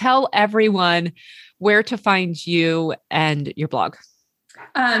this. Tell everyone where to find you and your blog.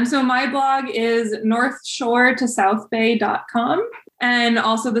 So my blog is northshore-to-southbay.com, and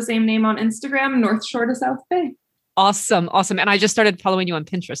also the same name on Instagram, North Shore to South Bay. Awesome. Awesome. And I just started following you on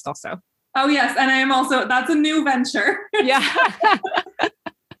Pinterest also. Oh, yes. And I am also, that's a new venture. Yeah.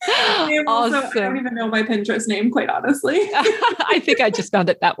 Awesome. I don't even know my Pinterest name, quite honestly. I think I just found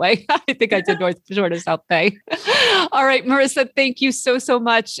it that way. I think I did North Shore to South Bay. All right, Marissa, thank you so, so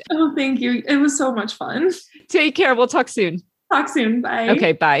much. Oh, thank you. It was so much fun. Take care. We'll talk soon. Talk soon. Bye.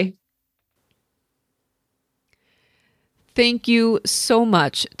 Okay, bye. Thank you so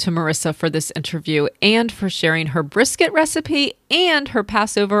much to Marissa for this interview and for sharing her brisket recipe and her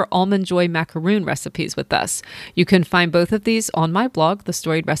Passover almond joy macaroon recipes with us. You can find both of these on my blog,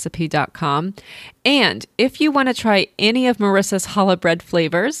 thestoriedrecipe.com. And if you want to try any of Marissa's challah bread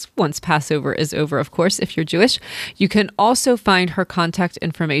flavors, once Passover is over, of course, if you're Jewish, you can also find her contact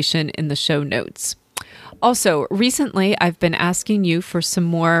information in the show notes. Also, recently, I've been asking you for some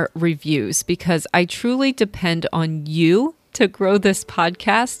more reviews because I truly depend on you to grow this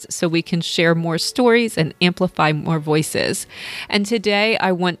podcast so we can share more stories and amplify more voices. And today,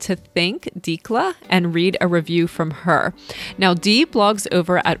 I want to thank Dikla and read a review from her. Now, Dee blogs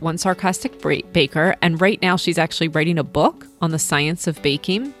over at One Sarcastic Baker, and right now she's actually writing a book on the science of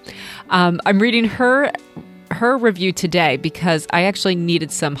baking. I'm reading her review today because I actually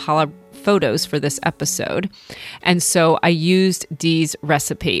needed some challah photos for this episode. And so I used Dee's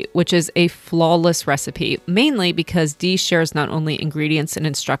recipe, which is a flawless recipe, mainly because Dee shares not only ingredients and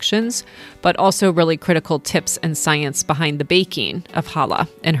instructions, but also really critical tips and science behind the baking of challah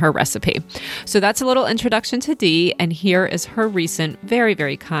in her recipe. So that's a little introduction to Dee, and here is her recent, very,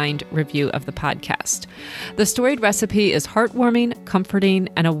 very kind review of the podcast. The Storied Recipe is heartwarming, comforting,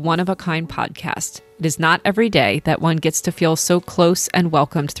 and a one-of-a-kind podcast. It is not every day that one gets to feel so close and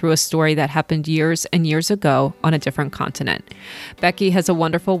welcomed through a story that happened years and years ago on a different continent. Becky has a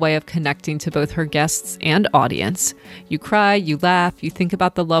wonderful way of connecting to both her guests and audience. You cry, you laugh, you think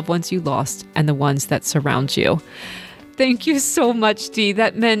about the loved ones you lost and the ones that surround you. Thank you so much, Dee.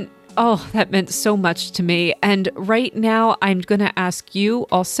 That meant so much to me. And right now, I'm going to ask you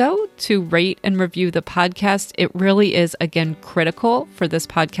also to rate and review the podcast. It really is, again, critical for this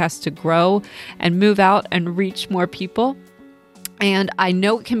podcast to grow and move out and reach more people. And I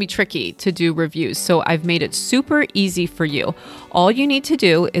know it can be tricky to do reviews, so I've made it super easy for you. All you need to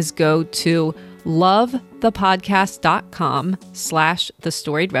do is go to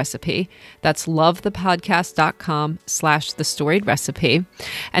lovethepodcast.com/thestoriedrecipe. That's lovethepodcast.com/thestoriedrecipe.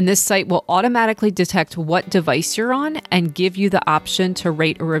 And this site will automatically detect what device you're on and give you the option to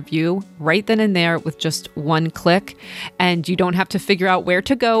rate a review right then and there with just one click. And you don't have to figure out where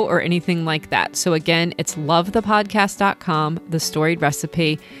to go or anything like that. So again, it's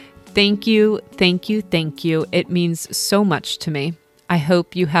lovethepodcast.com/thestoriedrecipe. Thank you, thank you, thank you. It means so much to me. I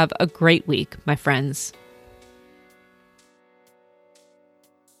hope you have a great week, my friends.